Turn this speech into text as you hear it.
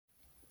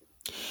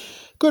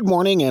Good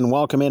morning and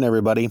welcome in,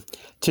 everybody.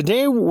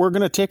 Today we're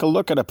going to take a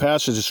look at a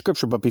passage of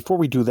Scripture, but before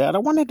we do that, I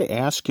wanted to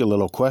ask you a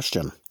little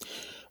question.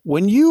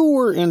 When you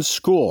were in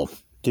school,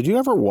 did you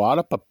ever wad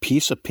up a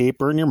piece of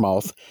paper in your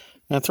mouth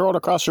and throw it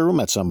across the room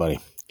at somebody?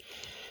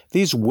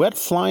 These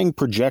wet-flying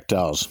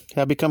projectiles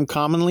have become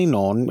commonly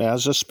known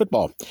as a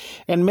spitball,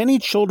 and many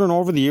children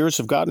over the years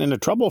have gotten into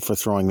trouble for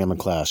throwing them in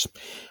class.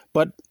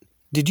 But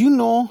did you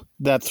know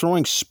that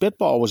throwing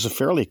spitball was a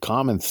fairly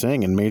common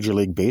thing in Major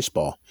League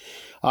Baseball?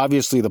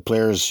 Obviously, the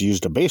players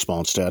used a baseball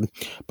instead,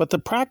 but the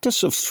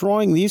practice of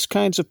throwing these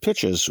kinds of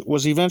pitches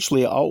was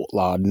eventually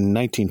outlawed in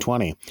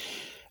 1920.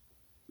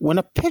 When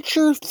a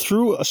pitcher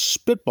threw a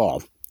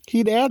spitball,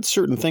 he'd add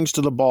certain things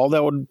to the ball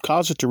that would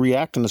cause it to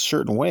react in a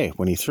certain way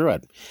when he threw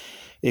it.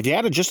 If you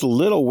added just a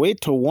little weight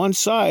to one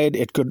side,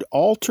 it could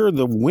alter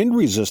the wind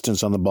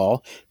resistance on the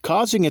ball,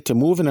 causing it to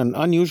move in an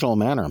unusual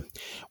manner.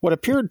 What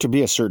appeared to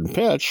be a certain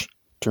pitch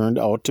turned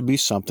out to be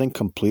something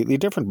completely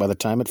different by the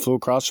time it flew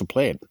across the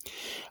plate.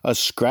 A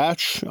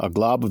scratch, a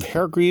glob of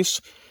hair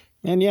grease,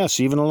 and yes,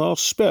 even a little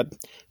spit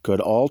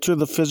could alter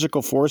the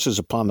physical forces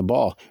upon the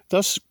ball,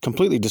 thus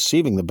completely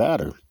deceiving the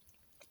batter.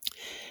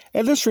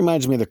 And this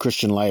reminds me of the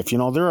Christian life. You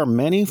know, there are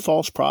many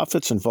false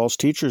prophets and false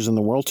teachers in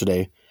the world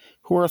today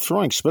who are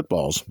throwing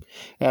spitballs.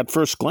 At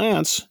first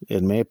glance,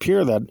 it may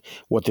appear that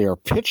what they are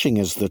pitching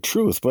is the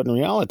truth, but in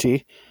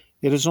reality,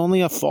 it is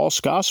only a false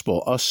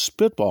gospel, a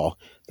spitball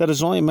that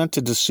is only meant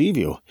to deceive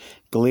you.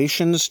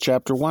 Galatians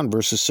chapter 1,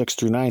 verses 6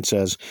 through 9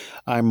 says,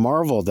 I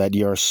marvel that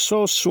ye are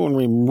so soon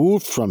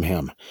removed from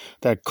him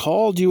that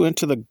called you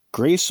into the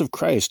grace of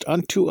Christ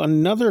unto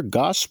another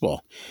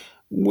gospel,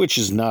 which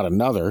is not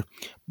another,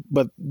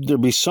 but there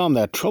be some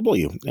that trouble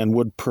you, and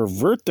would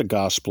pervert the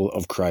gospel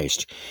of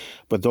Christ.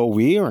 But though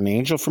we or an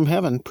angel from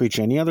heaven preach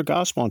any other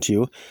gospel unto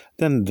you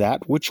than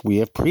that which we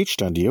have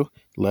preached unto you,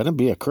 let him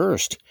be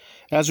accursed.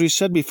 As we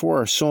said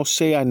before, so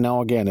say I now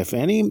again, if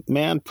any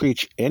man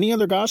preach any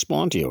other gospel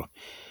unto you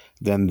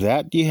than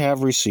that ye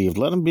have received,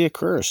 let him be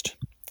accursed.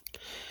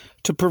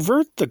 To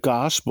pervert the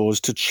gospel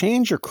is to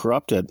change or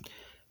corrupt it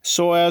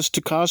so as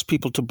to cause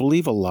people to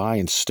believe a lie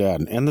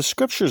instead. And the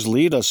scriptures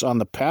lead us on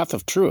the path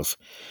of truth,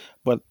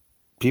 but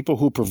people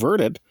who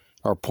pervert it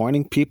are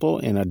pointing people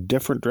in a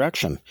different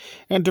direction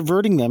and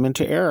diverting them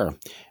into error.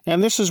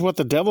 And this is what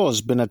the devil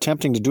has been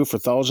attempting to do for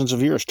thousands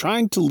of years,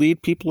 trying to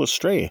lead people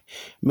astray,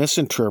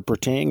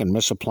 misinterpreting and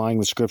misapplying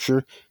the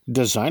scripture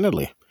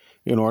designedly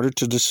in order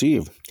to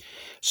deceive.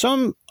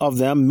 Some of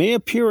them may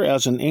appear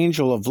as an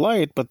angel of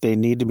light, but they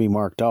need to be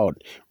marked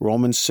out.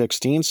 Romans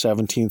 16,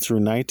 17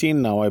 through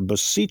 19, Now I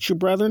beseech you,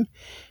 brethren,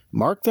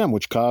 mark them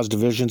which cause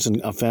divisions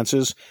and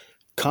offenses,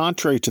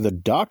 contrary to the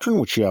doctrine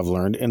which you have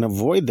learned, and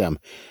avoid them.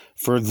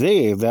 For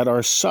they that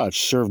are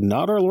such serve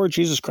not our Lord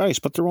Jesus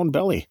Christ, but their own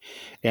belly,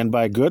 and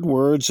by good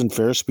words and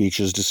fair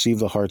speeches deceive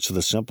the hearts of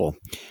the simple.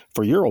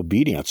 For your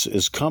obedience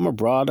is come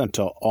abroad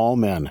unto all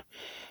men.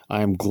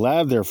 I am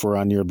glad therefore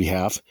on your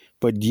behalf,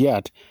 but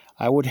yet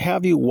I would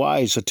have you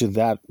wise unto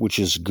that which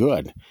is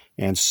good,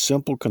 and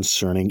simple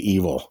concerning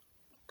evil.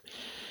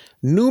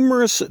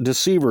 Numerous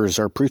deceivers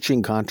are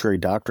preaching contrary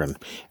doctrine,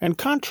 and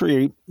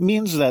contrary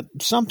means that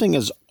something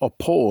is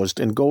opposed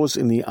and goes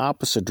in the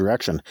opposite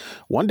direction.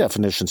 One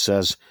definition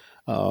says,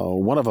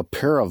 one of a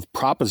pair of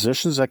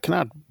propositions that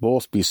cannot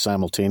both be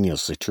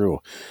simultaneously true.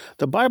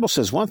 The Bible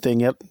says one thing,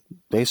 yet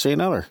they say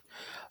another.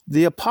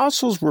 The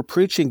apostles were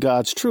preaching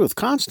God's truth,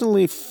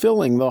 constantly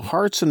filling the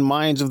hearts and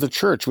minds of the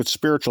church with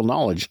spiritual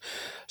knowledge,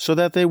 so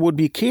that they would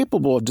be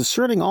capable of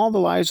discerning all the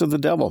lies of the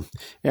devil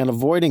and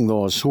avoiding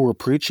those who were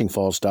preaching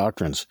false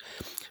doctrines.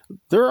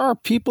 There are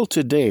people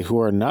today who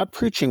are not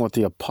preaching what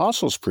the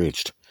apostles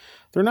preached.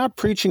 They're not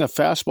preaching a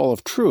fastball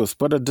of truth,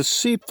 but a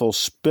deceitful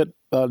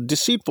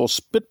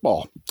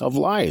spitball of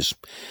lies.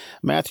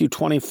 Matthew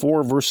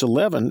 24, verse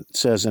 11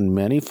 says, And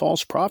many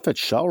false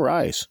prophets shall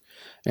rise,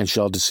 and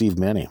shall deceive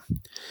many.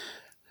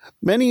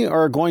 Many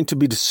are going to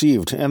be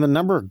deceived, and the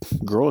number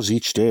grows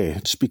each day.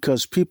 It's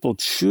because people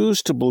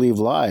choose to believe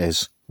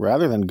lies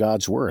rather than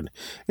God's word.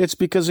 It's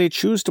because they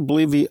choose to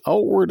believe the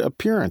outward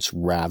appearance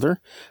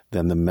rather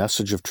than the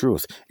message of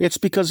truth. It's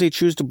because they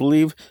choose to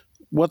believe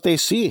what they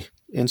see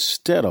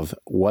instead of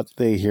what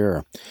they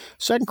hear.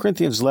 2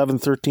 Corinthians 11,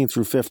 13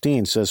 through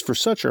 15 says, For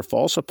such are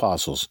false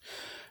apostles,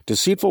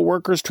 deceitful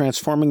workers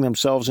transforming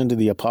themselves into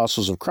the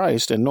apostles of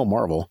Christ, and no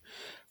marvel,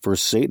 for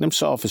Satan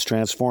himself is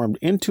transformed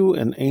into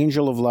an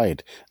angel of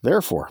light.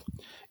 Therefore,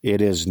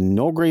 it is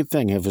no great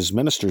thing if his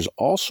ministers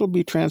also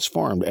be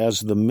transformed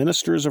as the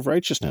ministers of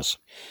righteousness,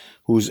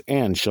 whose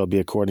end shall be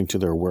according to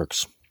their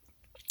works.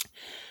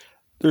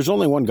 There's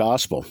only one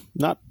gospel,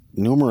 not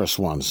numerous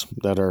ones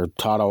that are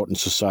taught out in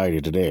society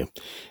today.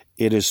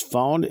 It is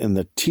found in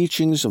the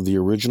teachings of the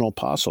original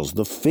apostles,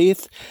 the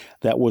faith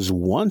that was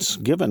once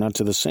given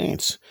unto the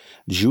saints.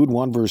 Jude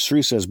 1 verse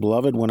 3 says,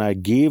 Beloved, when I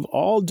gave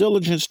all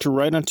diligence to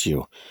write unto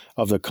you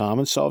of the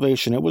common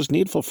salvation, it was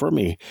needful for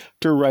me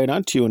to write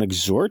unto you and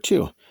exhort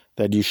you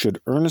that you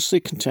should earnestly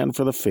contend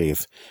for the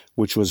faith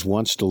which was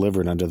once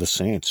delivered unto the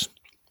saints.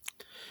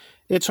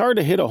 It's hard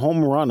to hit a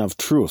home run of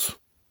truth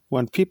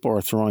when people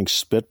are throwing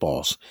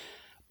spitballs.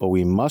 but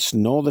we must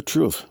know the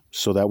truth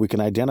so that we can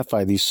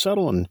identify these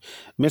subtle and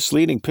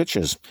misleading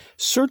pitches.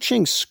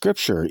 Searching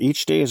Scripture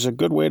each day is a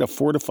good way to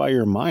fortify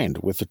your mind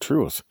with the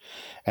truth.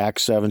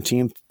 Acts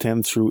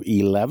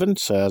 17:10-11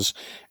 says,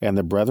 "And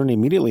the brethren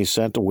immediately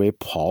sent away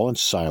Paul and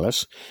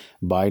Silas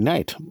by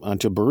night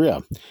unto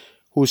Berea,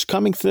 whose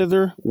coming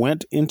thither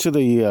went into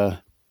the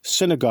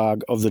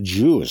synagogue of the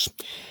Jews.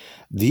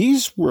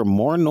 These were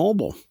more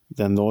noble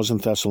than those in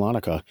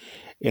Thessalonica,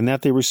 in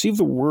that they received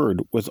the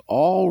word with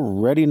all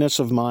readiness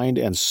of mind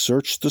and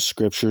searched the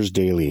Scriptures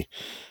daily,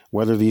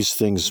 whether these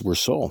things were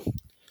so."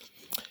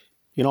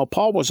 You know,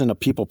 Paul wasn't a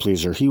people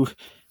pleaser.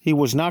 He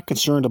was not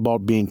concerned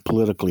about being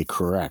politically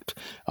correct.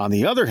 On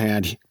the other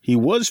hand, he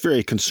was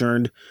very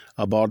concerned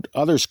about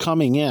others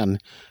coming in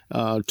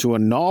to a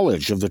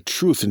knowledge of the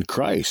truth in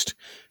Christ.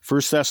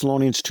 1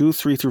 Thessalonians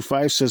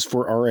 2:3-5 says,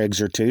 "For our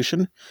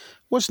exhortation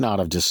was not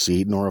of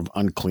deceit, nor of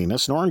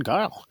uncleanness, nor in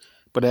guile.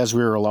 But as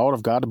we are allowed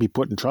of God to be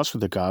put in trust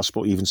with the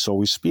gospel, even so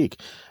we speak,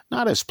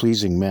 not as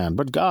pleasing men,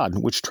 but God,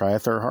 which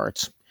trieth our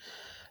hearts.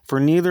 For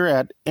neither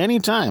at any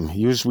time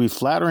use we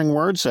flattering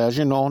words, as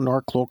you know,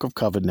 nor cloak of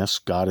covetousness,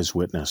 God is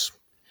witness.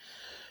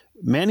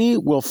 Many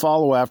will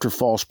follow after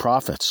false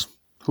prophets,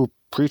 who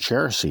preach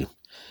heresy.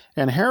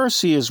 And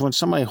heresy is when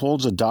somebody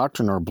holds a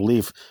doctrine or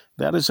belief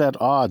that is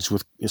at odds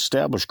with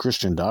established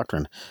Christian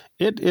doctrine.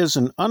 It is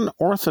an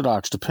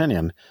unorthodox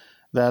opinion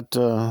that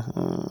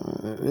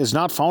is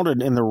not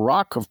founded in the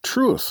rock of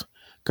truth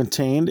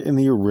contained in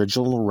the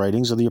original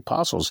writings of the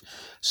apostles.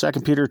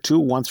 2 Peter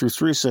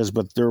 2:1-3 says,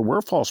 "But there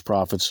were false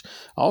prophets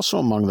also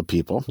among the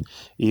people,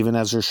 even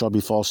as there shall be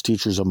false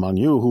teachers among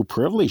you, who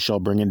privily shall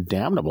bring in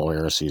damnable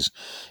heresies,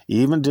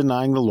 even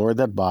denying the Lord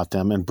that bought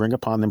them, and bring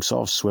upon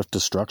themselves swift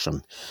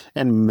destruction.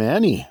 And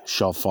many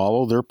shall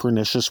follow their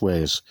pernicious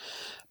ways,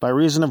 by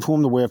reason of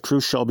whom the way of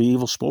truth shall be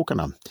evil spoken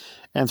of.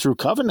 And through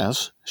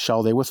covetousness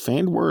shall they with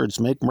feigned words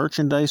make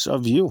merchandise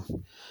of you,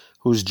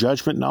 whose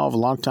judgment now of a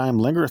long time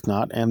lingereth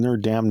not, and their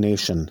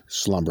damnation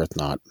slumbereth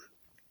not."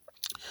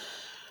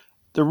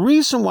 The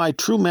reason why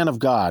true men of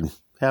God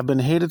have been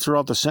hated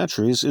throughout the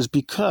centuries is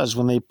because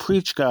when they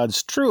preach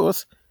God's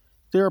truth,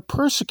 they are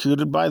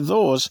persecuted by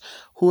those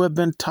who have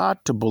been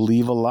taught to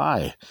believe a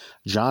lie.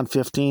 John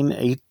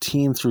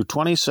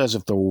 15:18-20 says,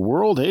 "If the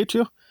world hate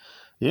you,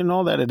 you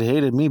know that it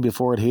hated me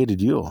before it hated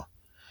you.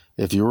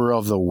 If you were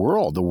of the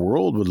world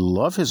would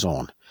love his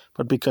own.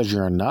 But because you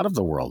are not of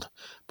the world,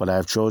 but I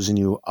have chosen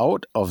you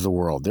out of the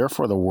world,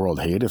 therefore the world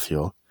hateth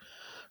you.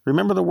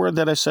 Remember the word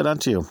that I said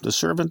unto you, the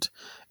servant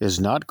is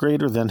not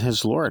greater than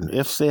his Lord.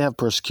 If they have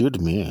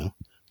persecuted me,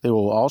 they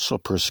will also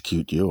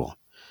persecute you.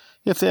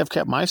 If they have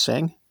kept my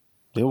saying,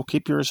 they will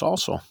keep yours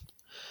also."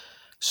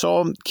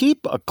 So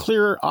keep a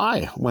clear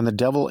eye when the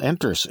devil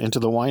enters into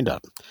the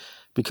windup,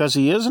 because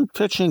he isn't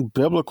pitching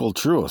biblical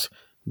truth.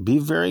 Be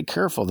very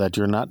careful that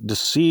you're not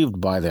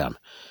deceived by them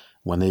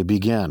when they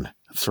begin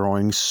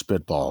throwing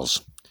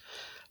spitballs.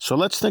 So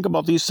let's think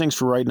about these things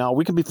for right now.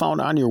 We can be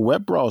found on your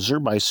web browser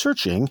by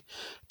searching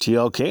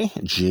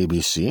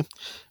tlkjbc,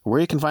 where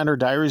you can find our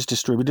diaries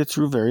distributed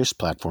through various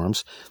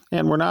platforms.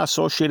 And we're not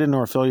associated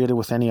nor affiliated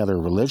with any other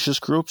religious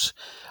groups.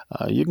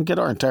 You can get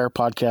our entire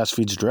podcast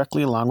feeds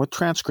directly along with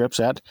transcripts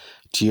at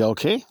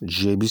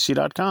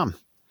tlkjbc.com.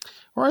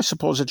 Or I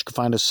suppose that you can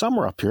find us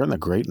somewhere up here in the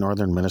great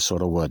northern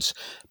Minnesota woods.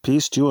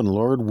 Peace to you, and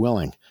Lord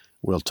willing,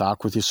 we'll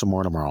talk with you some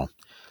more tomorrow.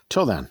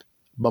 Till then,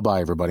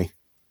 bye-bye, everybody.